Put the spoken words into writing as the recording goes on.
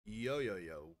Yo, yo,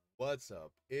 yo, what's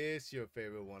up? It's your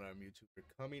favorite one-arm YouTuber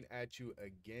coming at you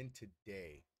again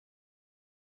today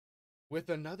with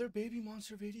another Baby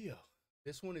Monster video.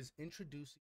 This one is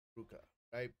introducing RUKA,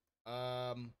 right?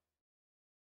 I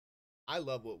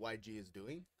love what YG is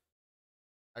doing.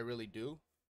 I really do.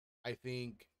 I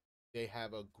think they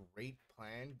have a great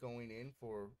plan going in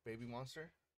for Baby Monster.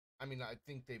 I mean, I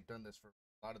think they've done this for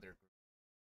a lot of their groups.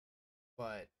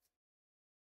 But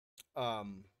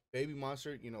Baby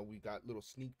Monster, you know, we got little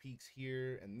sneak peeks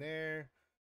here and there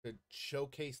to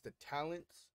showcase the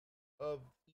talents of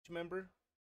each member.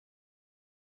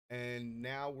 And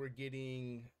now we're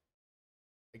getting,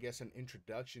 I guess, an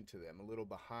introduction to them, a little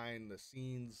behind the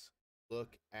scenes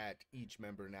look at each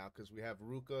member now, because we have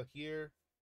RUKA here,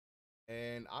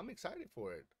 and I'm excited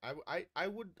for it. I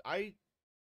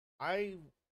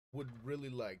would really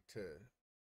like to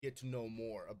get to know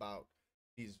more about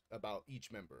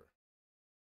each member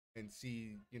and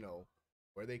see, you know,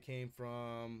 where they came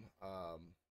from,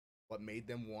 what made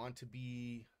them want to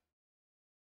be,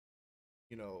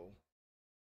 you know,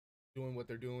 doing what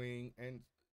they're doing. And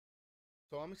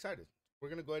so I'm excited. We're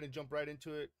gonna go ahead and jump right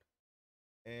into it,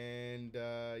 and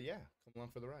yeah, come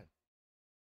along for the ride.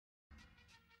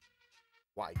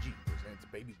 YG presents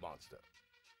Baby Monster.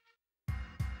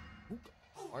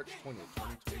 March 20th,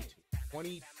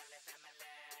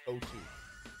 2022.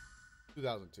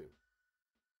 2002.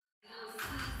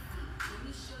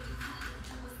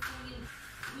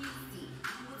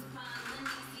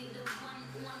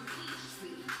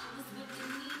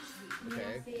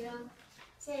 Okay.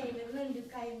 제 이름은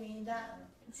루카입니다.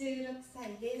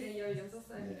 16살이에요.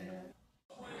 16살이에요.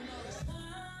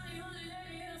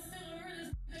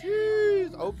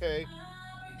 Jeez. Okay.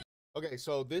 Okay,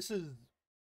 so this is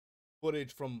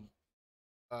footage from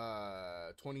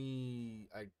 20,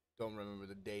 I don't remember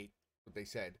the date, what they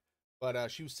said, but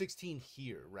she was 16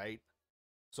 here, right?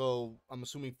 So I'm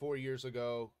assuming 4 years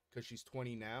ago, because she's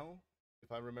 20 now, if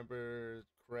I remember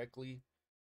correctly.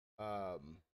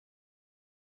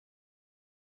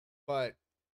 But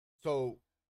so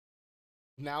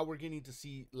now we're getting to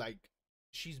see, like,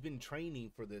 she's been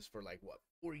training for this for like what,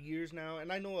 4 years now. And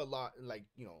I know a lot, like,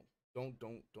 you know, don't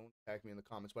attack me in the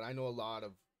comments, but I know a lot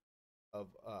of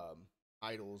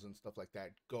idols and stuff like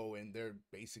that go and they're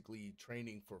basically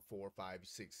training for 4, 5,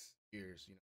 6 years,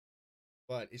 you know.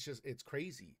 But it's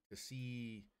crazy to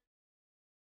see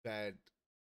that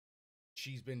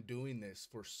she's been doing this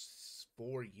for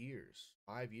 4 years,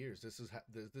 5 years. This is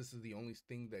the only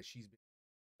thing that she's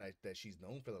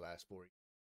known for the last 4 years.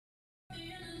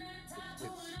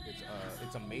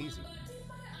 It's amazing.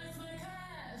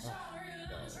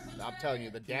 I'm telling you,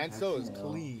 the dance though is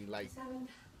clean. Like,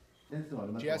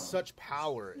 she has such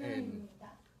power and,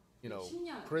 you know,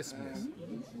 crispness.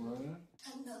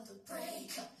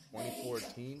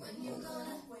 2014.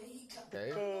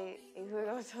 Okay. 네,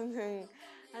 이거요. 저는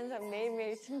항상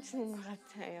매일매일 춤추는 것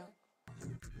같아요.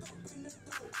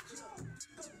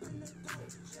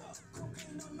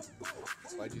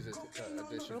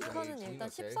 루카는 일단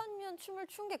 13년 춤을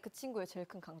춘 게 그 친구의 제일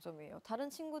큰 강점이에요. 다른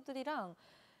친구들이랑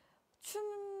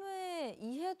춤의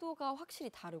이해도가 확실히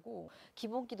다르고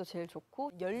기본기도 제일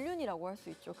좋고 연륜이라고 할 수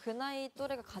있죠. 그 나이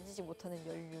또래가 가지지 못하는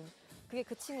연륜. 그게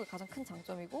그 친구의 가장 큰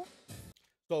장점이고.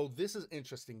 So this is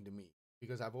interesting to me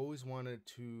because I've always wanted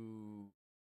to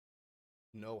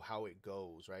know how it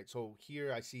goes, right? So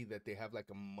here I see that they have like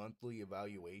a monthly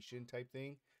evaluation type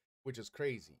thing, which is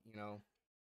crazy, you know?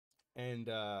 And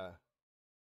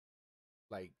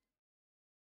like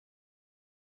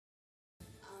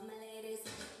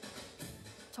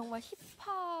정말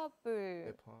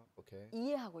힙합을 okay.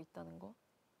 이해하고 있다는 거.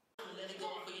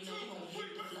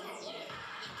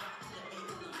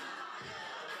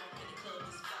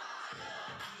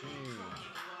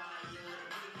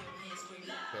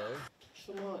 Okay.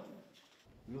 춤은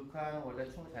루카는 원래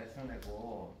춤을 잘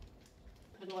춰내고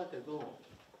표정할 때도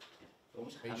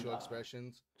너무 Facial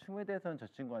expressions. 춤에 대해서는 저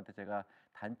친구한테 제가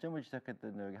단점을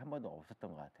지적했던 적이 한 번도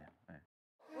없었던 것 같아요. 네.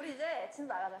 우리 이제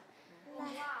진짜 나가자.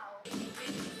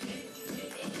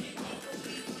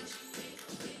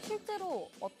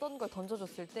 실제로 어떤 걸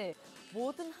던져줬을 때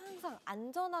뭐든 항상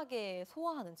안전하게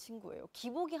소화하는 친구예요.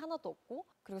 기복이 하나도 없고,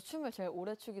 그리고 춤을 제일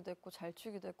오래 추기도 했고 잘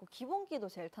추기도 했고 기본기도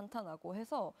제일 탄탄하고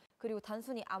해서, 그리고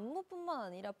단순히 안무뿐만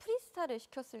아니라 프리스타일을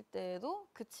시켰을 때도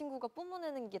그 친구가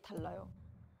뿜어내는 게 달라요.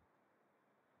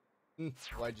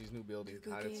 YG's new building,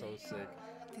 God, it's so sick.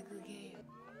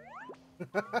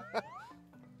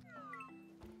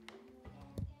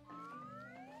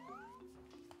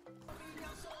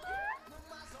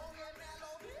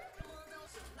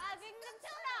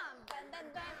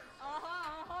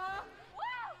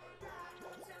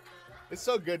 It's It's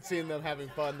so good seeing them having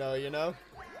fun, though, you know?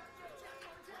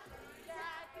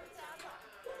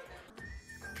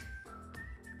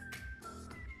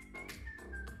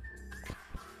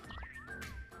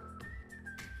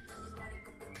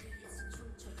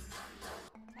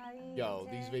 Yo,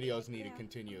 these videos need to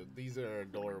continue. These are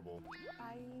adorable.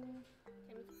 바임.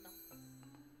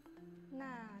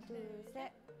 하나, 둘,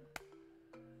 셋.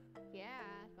 Yeah,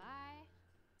 bye.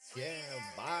 Yeah,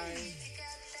 bye.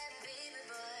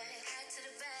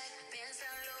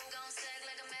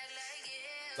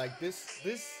 Like this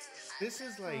is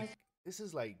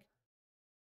like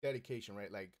dedication,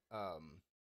 right? Like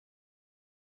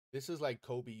this is like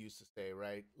Kobe used to say,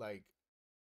 right? Like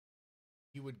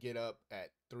he would get up at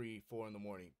 3, 4 in the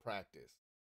morning, practice,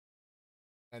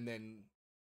 and then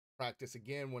practice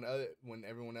again when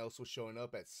everyone else was showing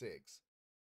up at 6.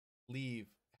 Leave,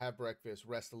 have breakfast,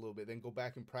 rest a little bit, then go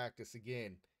back and practice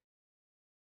again.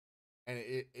 And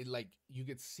it like you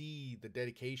could see the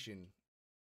dedication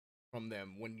from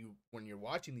them when you're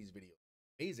watching these videos.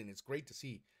 Amazing. It's great to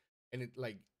see. And it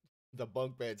like the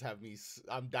bunk beds have me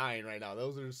I'm dying right now.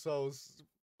 Those are so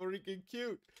freaking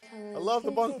cute. I love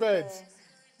the bunk beds.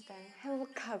 약간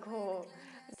행복하고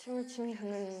춤을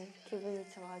추면은 기분이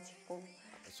좋아지고.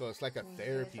 So it's like a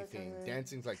therapy thing.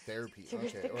 Dancing's like therapy.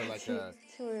 Okay. Or like a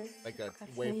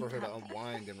way for her to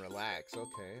unwind and relax.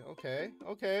 Okay.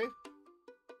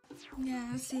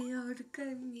 안녕하세요,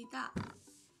 루카입니다.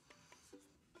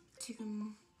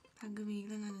 지금 방금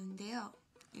일어나는데요.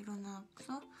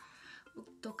 일어나서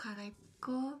옷도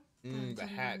갈아입고 the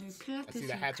hats. I see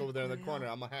the hats over there in the corner.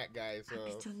 I'm a hat guy, so.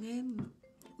 가기 전에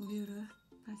우유를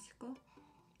마시고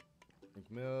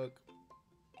Drink milk.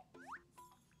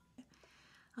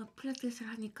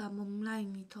 필라테스를 하니까 몸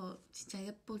라인이 더 진짜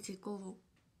예뻐지고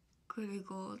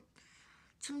그리고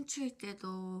춤출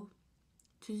때도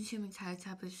중심을 잘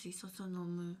잡을 수 있어서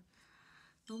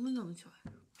너무너무 좋아요.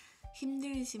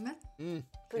 힘들지만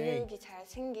근육이 잘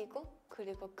생기고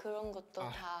그리고 그런 것도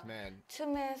다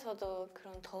춤에서도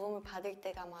그런 도움을 받을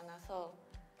때가 많아서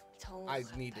좋은 것 I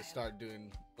같아요. need to start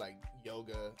doing like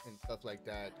yoga and stuff like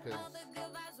that because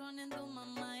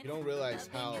you don't realize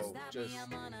how just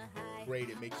great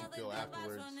it makes you feel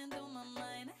afterwards.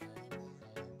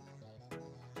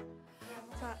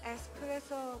 저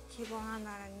에스프레소 기본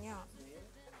하나랑요.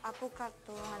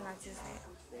 아보카도 하나 주세요.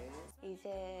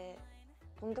 이제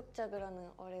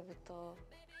본격적으로는 올해부터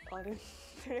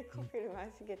어른들의 커피를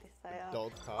마시게 됐어요.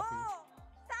 Adult coffee.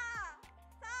 4,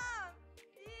 3, 2,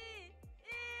 1.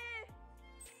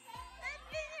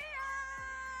 해피뉴이어!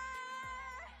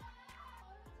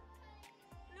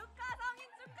 루카 성인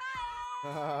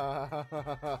축하해!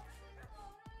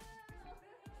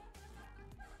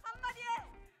 한마디 해!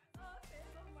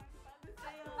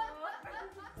 새해 복 많이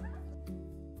받으세요.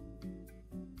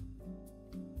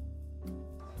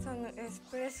 저는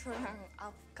에스프레소랑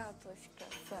아보카도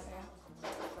시켰어요.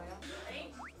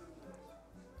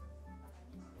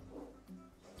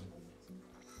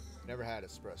 Never had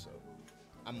espresso.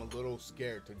 I'm a little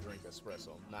scared to drink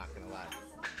espresso. I'm not gonna lie.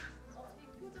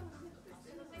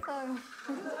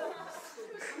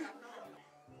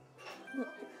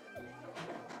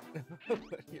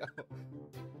 Yo.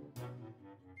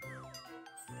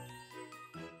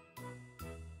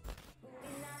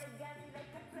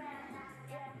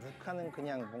 루카는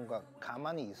그냥 뭔가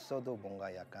가만히 있어도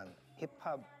뭔가 약간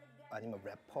힙합 아니면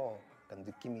래퍼 약간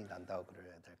느낌이 난다고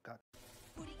그래야 될까?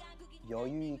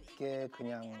 여유 있게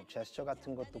그냥 제스처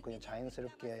같은 것도 그냥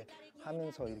자연스럽게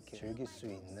하면서 이렇게 즐길 수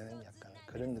있는 약간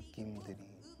그런 느낌들이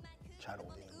잘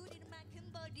어울리는 것 같아요.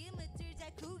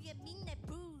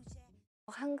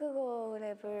 한국어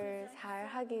랩을 잘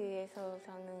하기 위해서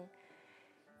저는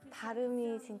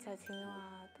발음이 진짜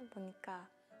중요하다 보니까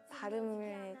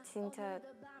발음을 진짜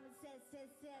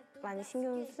많이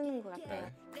신경 쓰는 것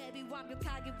같아요. I'm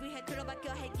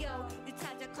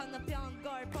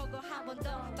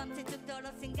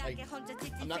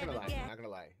not gonna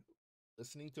lie.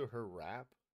 Listening to her rap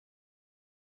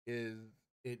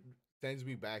it sends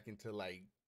me back into like,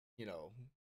 you know,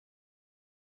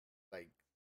 like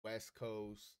West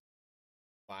Coast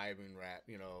vibing rap,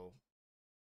 you know.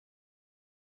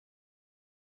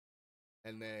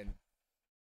 And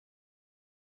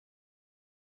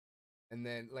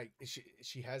then like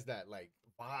she has that like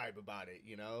vibe about it,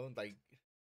 you know, like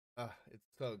it's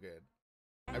so good.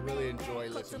 I really enjoy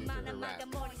listening to her rap.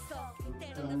 일단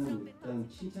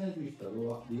칭찬해주고 싶다.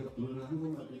 네가 부르는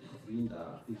한국말을 다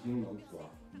들린다. 그 기분 너무 좋아.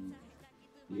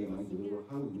 네가 많이 노력을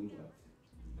하고 있는 것 같아.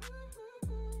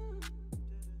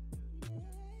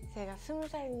 제가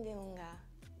 20살인데 뭔가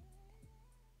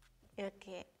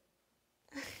이렇게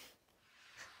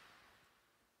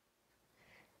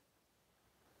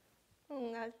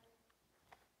응,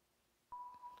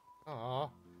 Aw.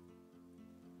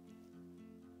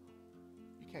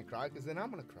 You can't cry because then I'm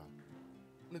gonna cry.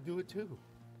 I'm gonna do it too.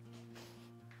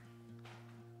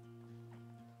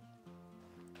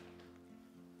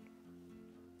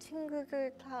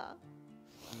 친구들 다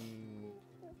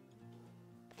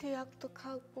대학도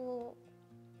가고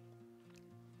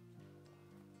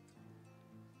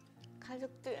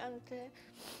가족들한테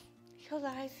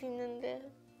효도할 수 있는데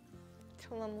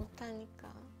저만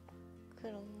못하니까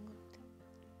그런 것들.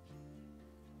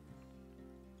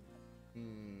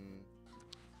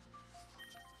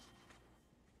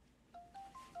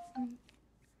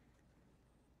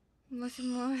 もし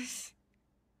もし。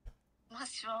も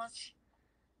しもし。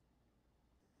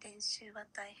練習は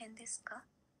大変ですか？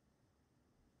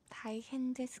大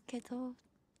変ですけど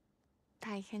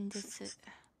大変です。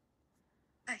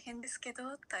大変ですけ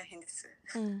ど大変です。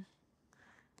うん。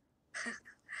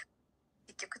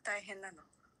一曲大変なの。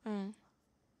うん。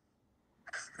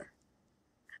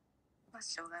まあ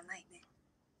しょうがないね。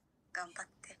頑張っ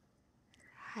て。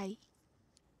はい。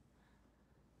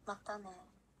またね。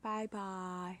バイ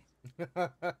バイ。I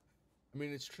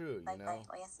mean, it's true, バ you イバイ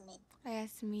know? おやすみ。おや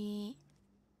すみ。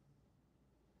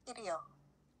いるよ。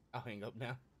I'll hang up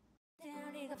now.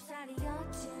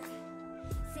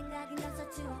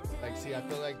 Like, see, I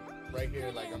feel like right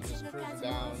here, like I'm just cruising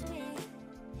down.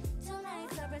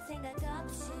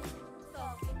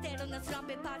 때로는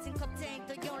슬럼프에 빠진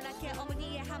겁쟁이도 연락해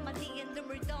어머니의 한마디에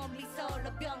눈물도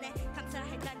미소로 변해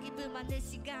감사할 난 기분 많은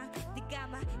시간 네가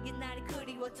막 옛날이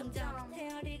그리워 점점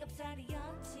태어리가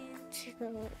살이었지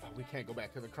지금 We can't go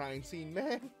back to the crying scene,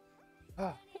 man.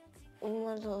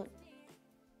 엄마도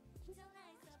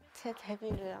제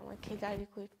데뷔를 아마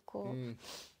기다리고 있고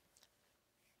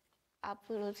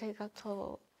앞으로 제가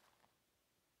더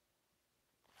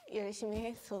열심히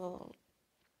해서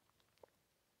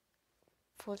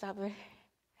보답을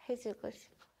해주고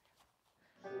싶어요.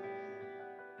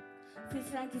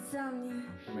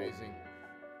 Amazing.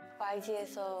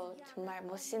 YG에서 정말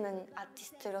멋있는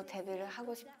아티스트로 데뷔를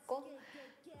하고 싶고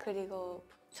그리고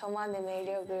저만의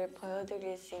매력을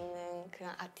보여드릴 수 있는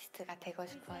그런 아티스트가 되고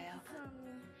싶어요.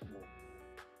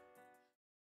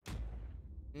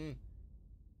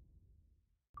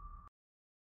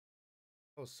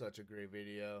 That was such a great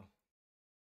video.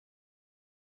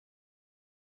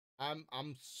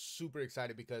 I'm super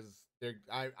excited because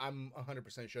I'm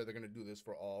 100% sure they're gonna do this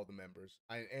for all the members.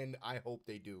 I hope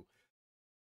they do,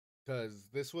 because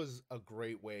this was a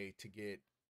great way to get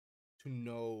to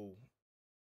know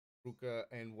RUKA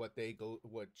and what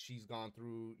she's gone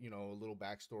through. You know, a little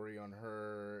backstory on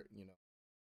her. You know,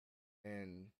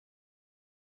 and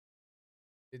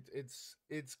it's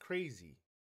crazy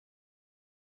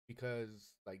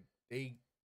because like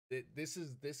this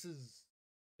is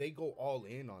they go all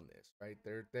in on this, right?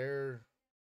 This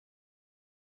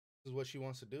is what she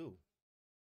wants to do,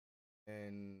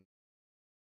 and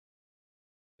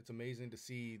it's amazing to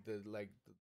see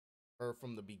her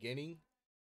from the beginning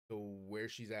to where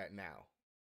she's at now.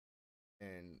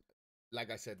 And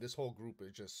like I said, this whole group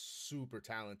is just super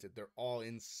talented. They're all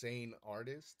insane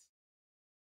artists,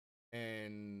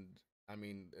 and I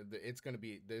mean, this is gonna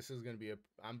be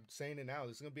I'm saying it now.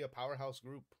 This is gonna be a powerhouse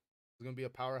group. It's gonna be a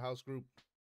powerhouse group.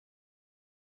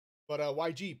 But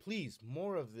YG, please,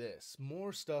 more of this,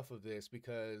 more stuff of this,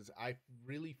 because I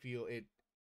really feel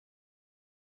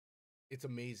it's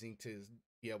amazing to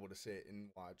be able to sit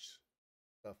and watch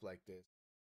stuff like this,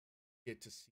 get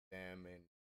to see them.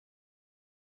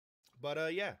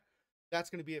 But yeah, that's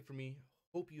gonna be it for me.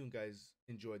 Hope you guys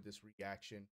enjoyed this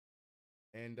reaction,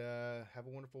 and have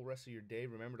a wonderful rest of your day.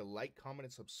 Remember to like, comment,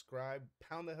 and subscribe.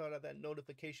 Pound the hell out of that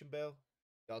notification bell.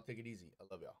 Y'all take it easy. I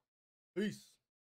love y'all. Peace.